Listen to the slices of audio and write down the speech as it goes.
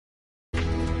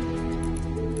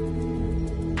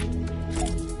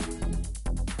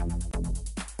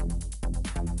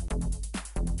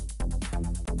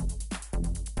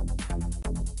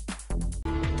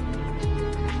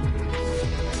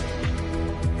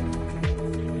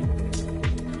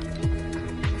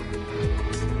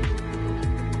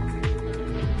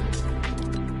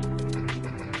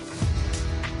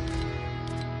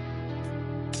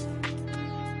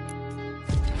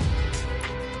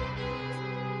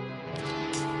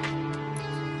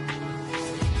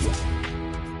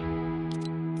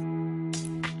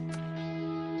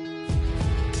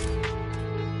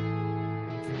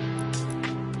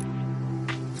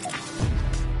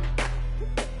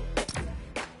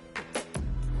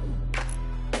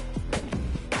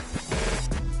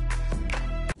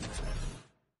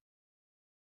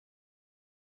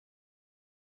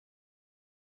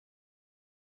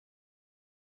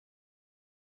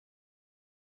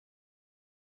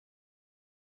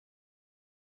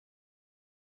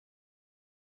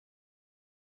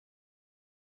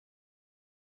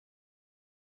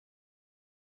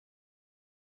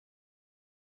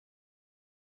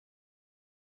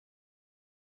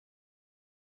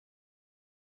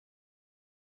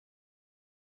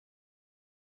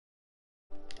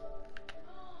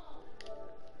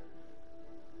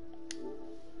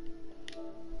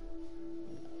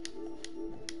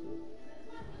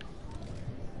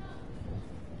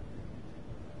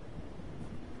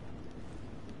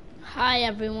Hi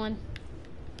everyone.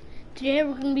 Today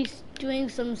we're going to be doing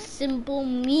some simple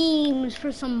memes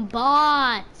for some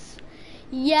bots.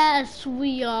 Yes,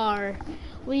 we are.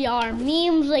 We are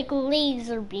memes like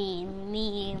laser beam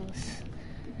memes.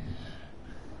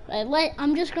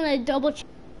 I'm just going to double check.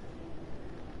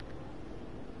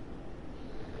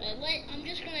 I'm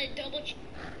just going to double check.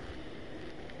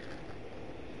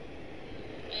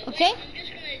 Okay? I'm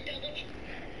just going to double check.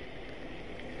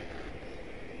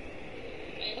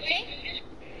 Okay?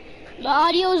 The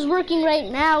audio is working right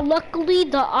now. Luckily,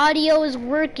 the audio is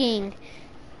working.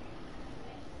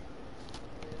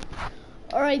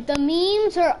 Alright, the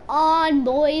memes are on,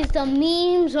 boys. The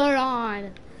memes are on.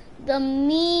 The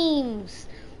memes.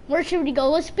 Where should we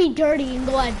go? Let's be dirty and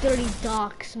go at Dirty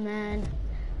Docks, man.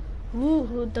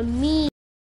 Woohoo, the memes.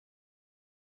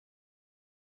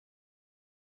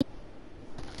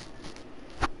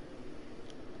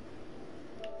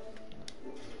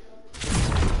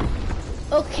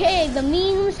 Okay, the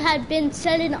memes had been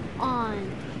set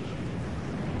on.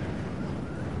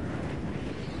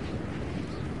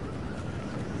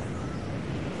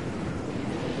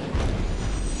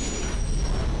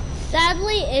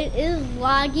 Sadly, it is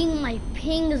lagging. My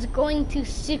ping is going to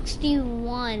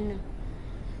 61.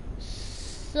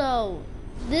 So,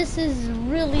 this is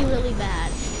really, really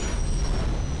bad.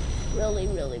 Really,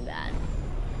 really bad.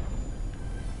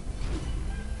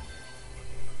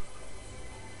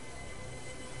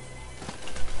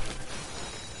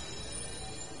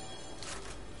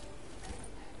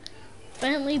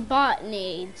 Friendly bot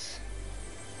nades.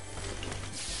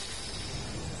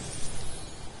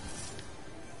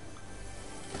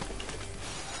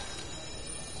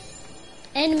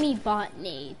 Enemy bot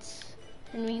nades.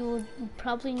 And we will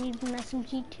probably need an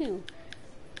SMG too.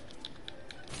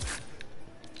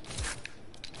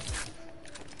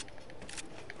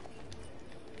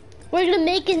 We're gonna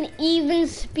make an even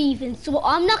Steven, so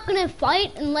I'm not gonna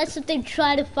fight unless if they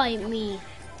try to fight me.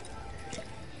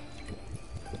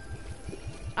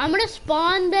 I'm gonna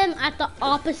spawn them at the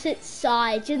opposite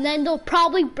sides, and then they'll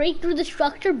probably break through the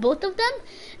structure, both of them,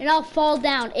 and I'll fall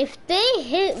down. If they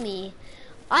hit me,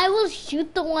 I will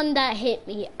shoot the one that hit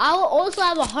me. I will also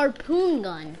have a harpoon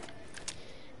gun,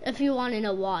 if you want to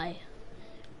know why.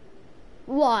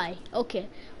 Why? Okay,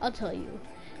 I'll tell you.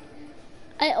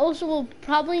 I also will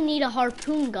probably need a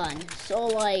harpoon gun, so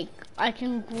like, I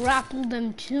can grapple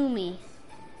them to me.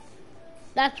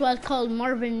 That's why it's called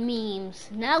Marvin memes.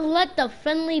 Now let the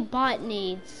friendly bot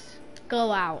nades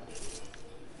go out.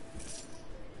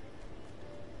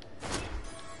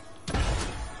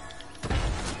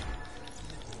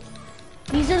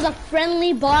 These are the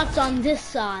friendly bots on this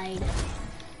side.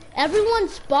 Everyone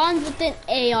spawns with an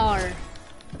AR,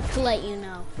 to let you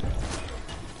know.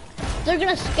 They're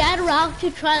gonna scatter out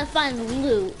to try to find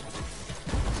loot.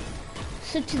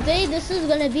 So today, this is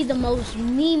gonna be the most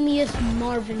memeiest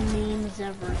Marvin memes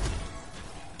ever.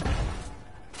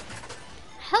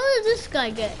 How did this guy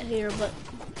get here? But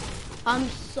I'm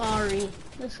sorry.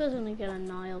 This guy's gonna get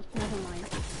annihilated. Never mind.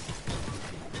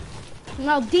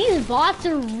 Now these bots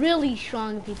are really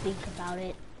strong if you think about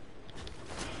it.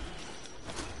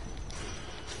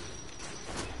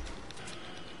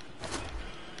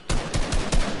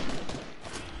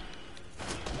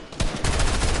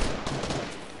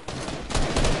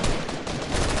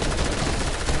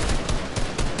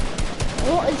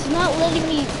 Well, it's not letting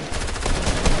me.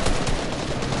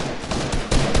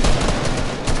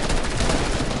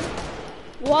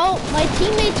 Well, my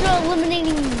teammates are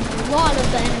eliminating a lot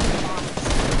of the enemy bots.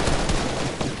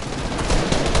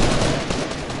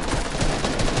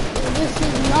 This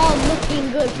is not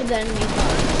looking good for the enemy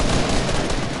bots.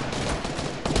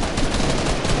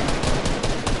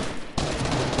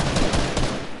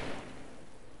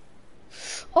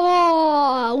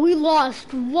 Oh, we lost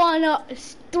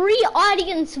three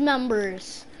audience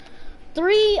members,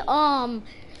 three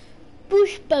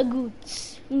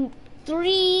Bushbagoots,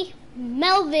 three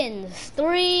Melvins,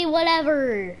 three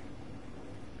whatever.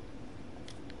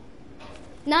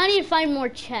 Now I need to find more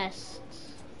chests.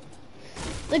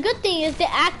 The good thing is they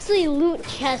actually loot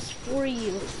chests for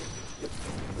you,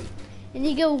 and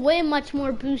you get way much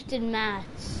more boosted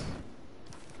mats.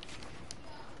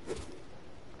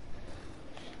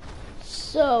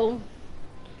 So,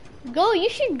 you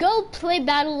should go play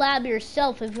Battle Lab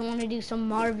yourself if you want to do some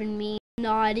Marvin memes.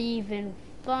 Not even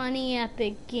funny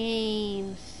epic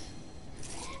games.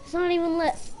 It's not even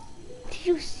did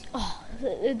you see? Oh,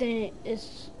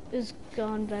 it's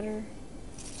gone better.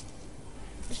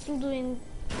 We're still doing.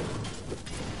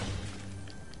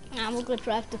 I'm gonna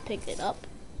try to pick it up.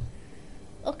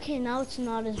 Okay, now it's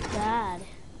not as bad.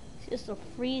 It's just a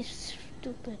free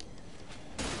stupid.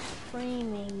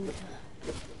 framing.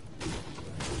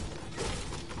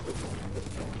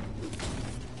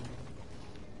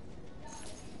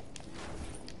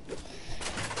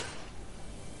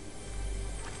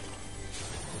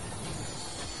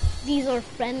 These are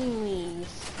friendlies.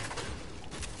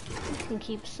 You can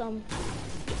keep some.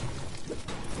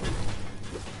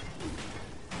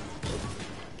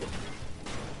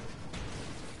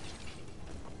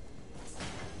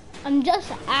 I'm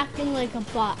just acting like a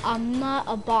bot. I'm not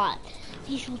a bot.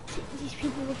 These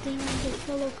people will think I'm their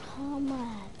fellow comrades.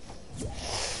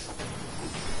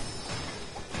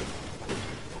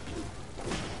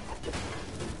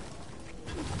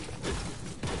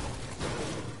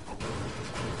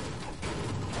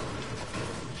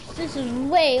 This is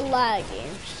way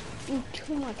lagging.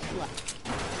 Too much lag.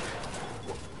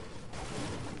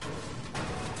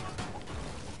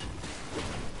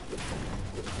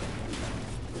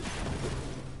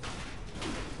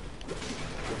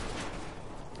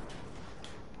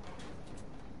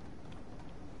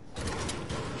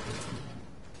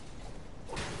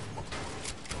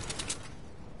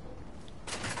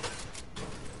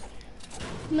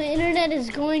 My internet is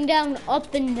going down,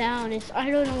 up and down.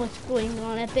 I don't know what's going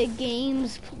on. Epic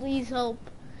Games, please help.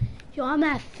 Yo, I'm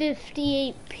at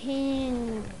 58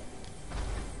 ping.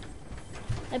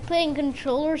 I play in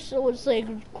controller, so it's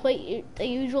like quite, the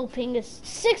usual ping is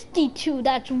 62.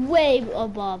 That's way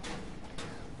above.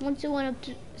 Once it went up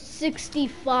to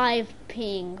 65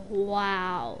 ping.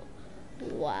 Wow.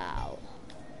 Wow.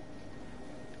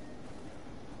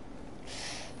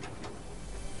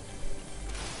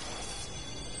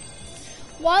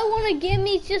 Why wanna give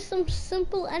me just some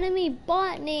simple enemy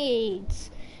bot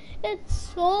nades? It's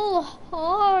so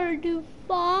hard to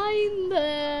find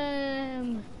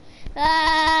them.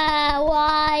 Ah,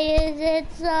 why is it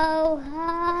so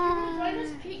hard? Try to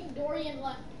speak Dorian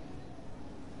left.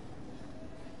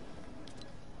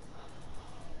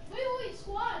 Wait,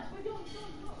 squads. We're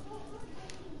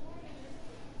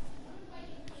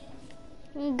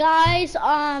doing. Guys,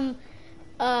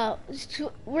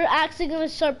 we're actually gonna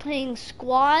start playing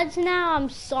squads now. I'm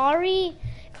sorry,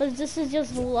 cause this is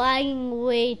just lagging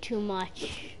way too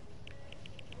much.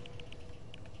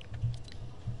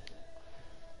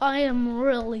 I am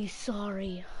really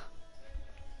sorry.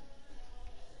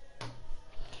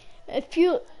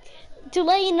 To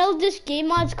let you know, this game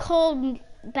mod's called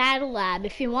Battle Lab.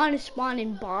 If you want to spawn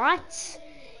in bots,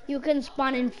 you can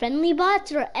spawn in friendly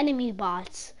bots or enemy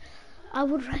bots. I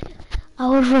would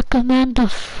recommend the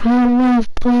friendly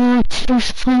bots to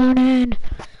spawn in.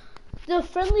 The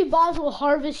friendly bots will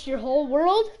harvest your whole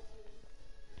world,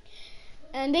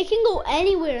 and they can go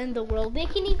anywhere in the world. They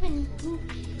can even do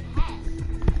tests.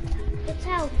 That's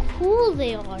how cool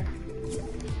they are.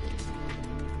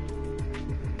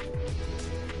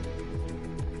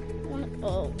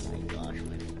 Oh my gosh,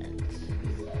 my friends.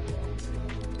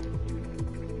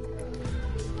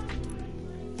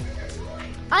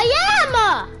 I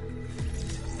am!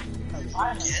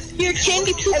 Your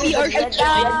candy poopy are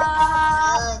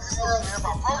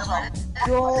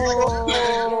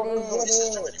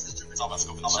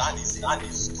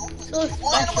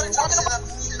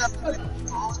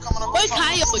Wait,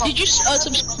 Kyle, did you subscribe to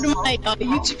my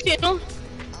YouTube channel?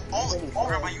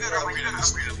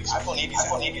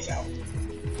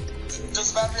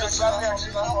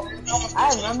 I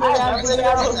remember that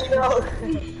video.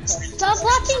 Stop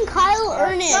watching Kyle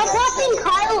Ernest.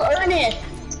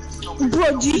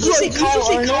 Bro, did you say Kyle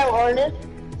Ernest?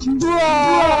 Bro!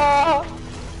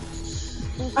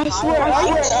 I swear, are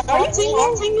you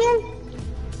singing?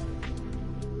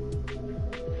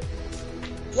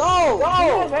 Yo,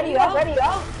 you ready up?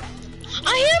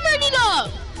 I am ready up!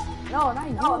 No, not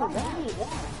you.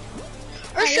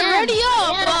 Ursha, ready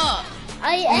up!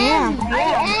 I am.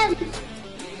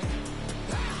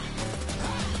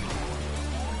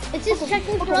 It's just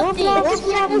checking for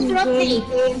updates.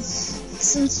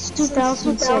 Since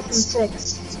 2006.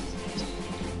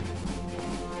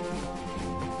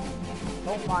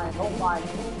 Don't mind.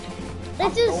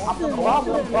 Let's just check for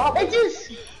updates.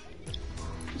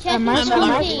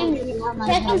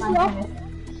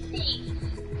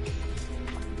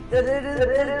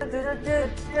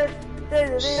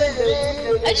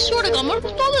 I swear to God, I'm gonna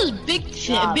put all this big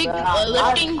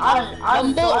lifting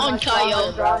dumbbell on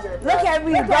Kyle. Look at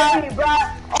me, bro.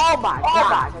 Oh my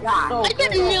god. I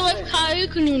didn't realize Kyle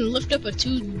couldn't even lift up a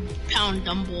 2-pound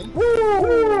dumbbell.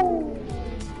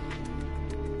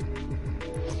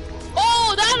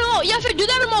 Oh, that you have to do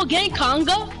that emote again,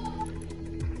 Conga.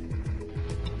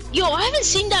 Yo, I haven't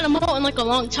seen that emote in like a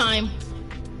long time.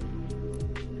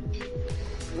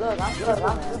 Look, I'm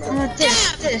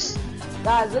This.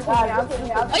 Guys, look at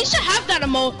me. I used to have that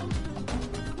emote.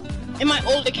 in my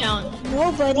old account.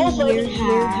 Nobody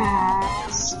here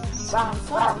has.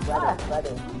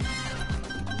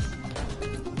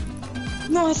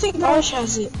 No, I think Arsh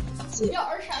has it. Yeah,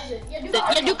 Arsh has it. Yeah,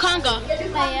 Do conga.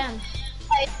 I am.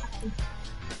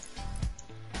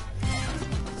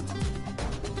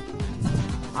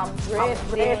 I'm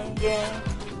drifting.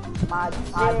 My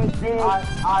drifting. Oh.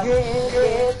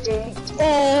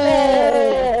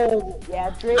 Yeah,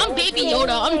 drifting. I'm Baby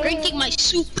Yoda. I'm drinking my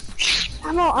soup.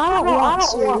 I don't want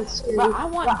soup. But I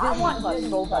want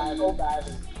so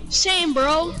bad. Same,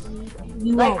 bro.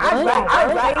 Like,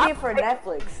 I'm ready for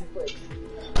Netflix.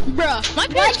 Bruh, my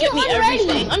parents give me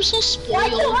everything. I'm so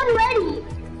spoiled.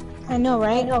 I know,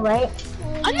 right?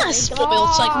 I'm not spoiled,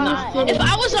 it's like nothing. If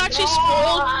I was actually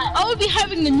spoiled, I would be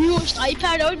having the newest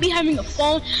iPad, I would be having a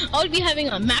phone, I would be having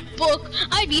a MacBook,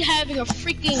 I'd be having a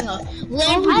freaking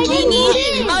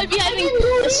Lamborghini, I would be having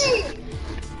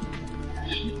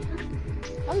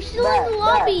I'm still in the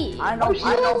lobby. I know. I'm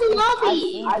still in the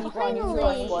lobby.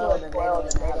 Finally.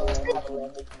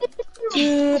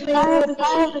 Dude, I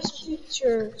have this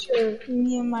picture.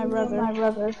 Me and my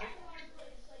brother.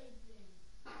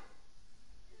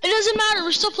 It doesn't matter,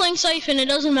 we're still playing Siphon, it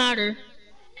doesn't matter.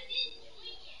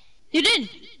 You did.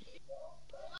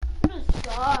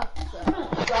 I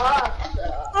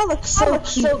look so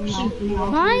cute.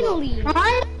 Finally.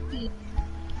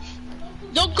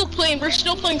 Don't complain, we're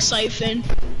still playing Siphon.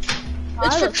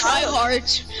 It's for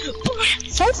tryhards.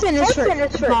 Siphon is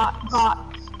for bot.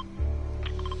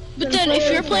 But then if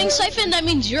you're playing Siphon, that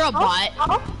means you're a bot.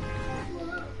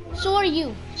 So are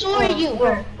you.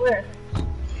 Where?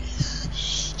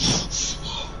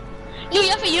 Yo,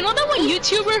 Yeffa, you know that one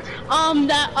YouTuber,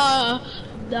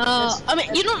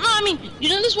 you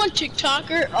know this one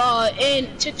TikToker,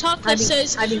 in TikTok that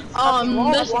says,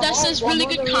 that says really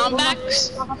good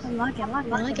comebacks? I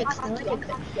like it.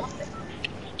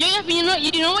 Yeah, but you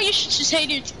know what you should say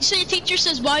to your teacher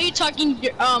says, why are you talking,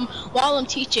 while I'm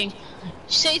teaching?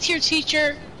 Say to your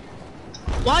teacher,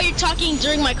 why are you talking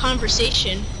during my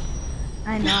conversation?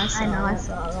 I know, I saw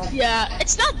that. Yeah,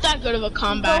 it's not that good of a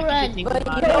comeback if you think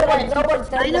about it.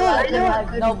 I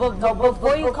know. But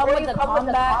before you come with the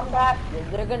comeback,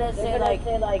 they're gonna say like,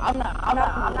 I'm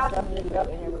not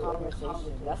interrupting you in your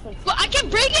conversation. That's what. But I can't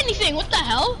break anything. What the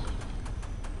hell?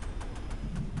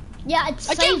 Yeah, it's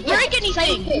I can't break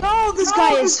anything. No, this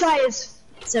guy is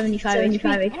 75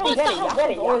 HP. What the hell?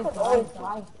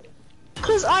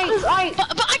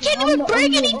 But I can't even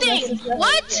break anything.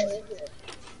 What?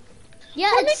 Yeah,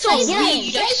 it's So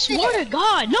weird. I swear to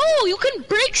God. No, you can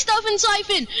break stuff in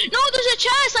Siphon. No, there's a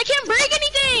chest. I can't break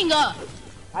anything.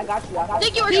 I got you.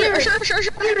 Thank you, sure.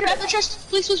 Grab the chest.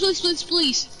 Please.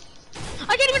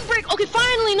 I can't even break. Okay,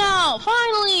 finally now.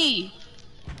 Finally.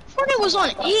 Fortnite was on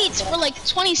 8 for like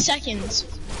 20 seconds.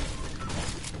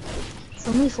 It's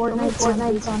only Fortnite's on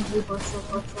 8.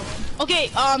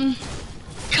 Okay,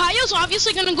 Kaio's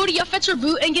obviously gonna go to Yuffet's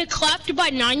reboot and get clapped by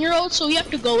 9-year-olds, so we have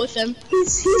to go with him.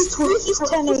 He's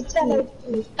 10 18.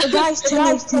 The guy's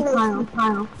 10 18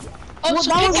 Kyle. Oh,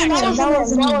 so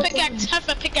pickaxe, have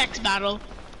a pickaxe battle.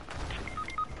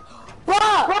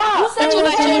 What? That's what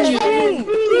I told you.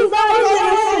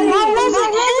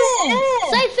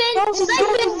 Siphon.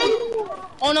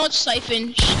 Oh no, it's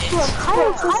Siphon. Shit.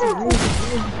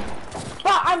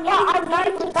 I'm not.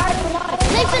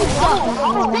 Siphon sucks.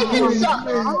 Res.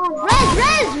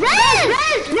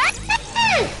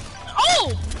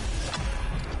 Oh!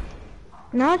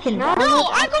 No, I can. No,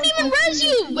 I couldn't even res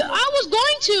you, but I was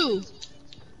going to.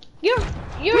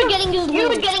 You're getting his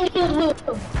loot.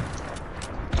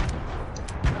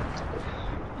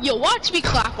 Yo, watch me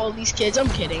clap all these kids. I'm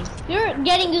kidding. You're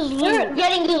getting his loot.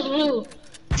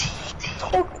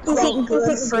 Isn't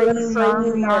good for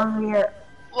you.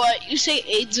 What? You say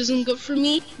AIDS isn't good for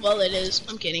me? Well, it is.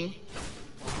 I'm kidding.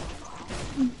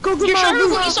 Go to You're trying to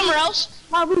my put you somewhere else?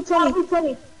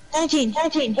 19. 18.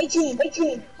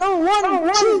 No,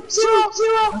 1, 2, 0.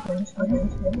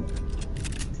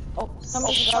 Oh,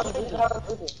 somebody got it.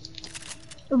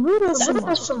 The Buddha's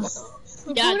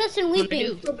Yeah, Buddha's and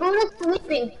weeping.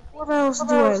 What else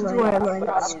do I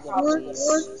like?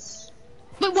 Sports?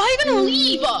 But why are you gonna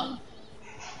leave?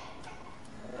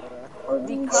 Because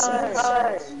the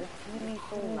TV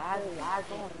so loud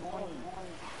so annoying.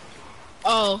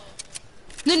 Oh.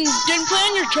 Then play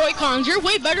on your Joy-Cons. You're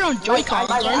way better on Joy-Cons,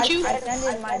 aren't you? I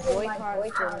extended my Joy-Cons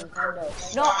to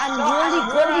Nintendo. No, I'm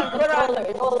really good on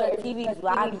controller. It's just the TV's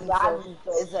laggy, so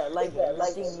it's like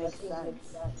everything makes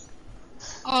sense.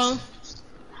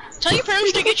 Tell your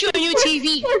parents to get you a new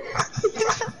TV.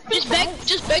 Just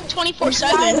beg 24/7. This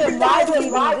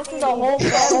is a whole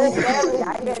family. I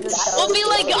get We'll be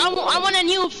like, I want a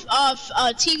new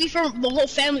TV for the whole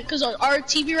family because our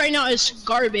TV right now is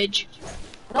garbage.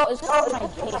 No, it's for my game.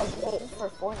 It's for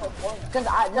Fortnite. Cause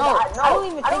I don't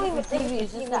even think it's TV.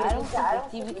 It's just that I don't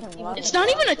think the TV can run. It's not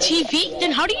even a TV.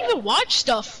 Then how do you even watch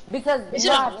stuff? Because it's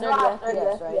not 30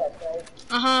 FPS,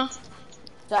 right?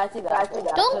 So I think that.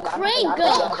 Don't crank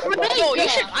up. Yo, you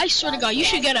should. I swear to God, you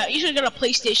should get a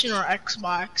PlayStation or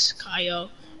Xbox, Kaio.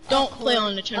 Don't play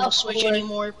on Nintendo Switch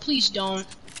anymore. Please don't.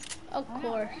 Of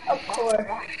course.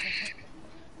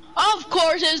 Of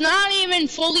course, it's not even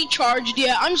fully charged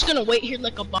yet. I'm just gonna wait here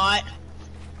like a bot.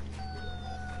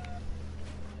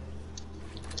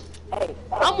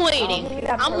 I'm waiting.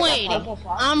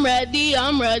 I'm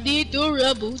ready to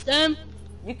reboot them.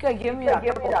 You could give me that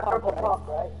purple pump,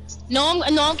 right? No,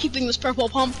 I'm keeping this purple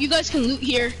pump. You guys can loot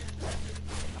here.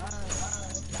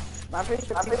 I'm pretty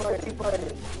sure people are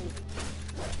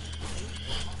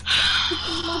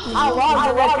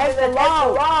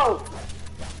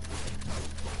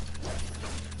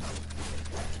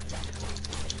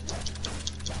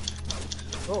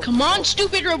Come on,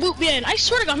 stupid reboot van! I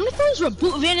swear to God, I'm gonna throw this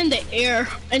reboot van in the air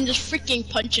and just freaking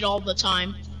punch it all the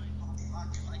time.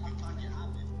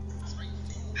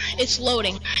 It's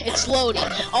loading.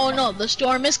 Oh no, the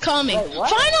storm is coming. Wait,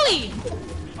 finally!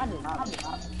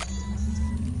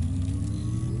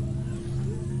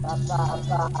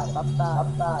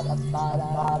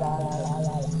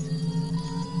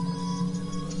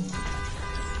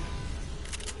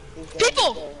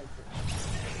 People!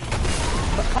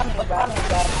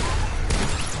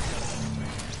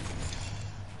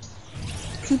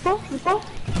 People?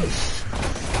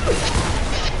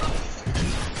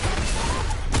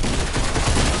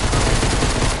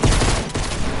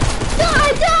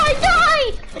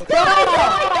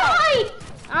 Die!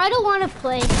 I don't want to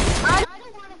play.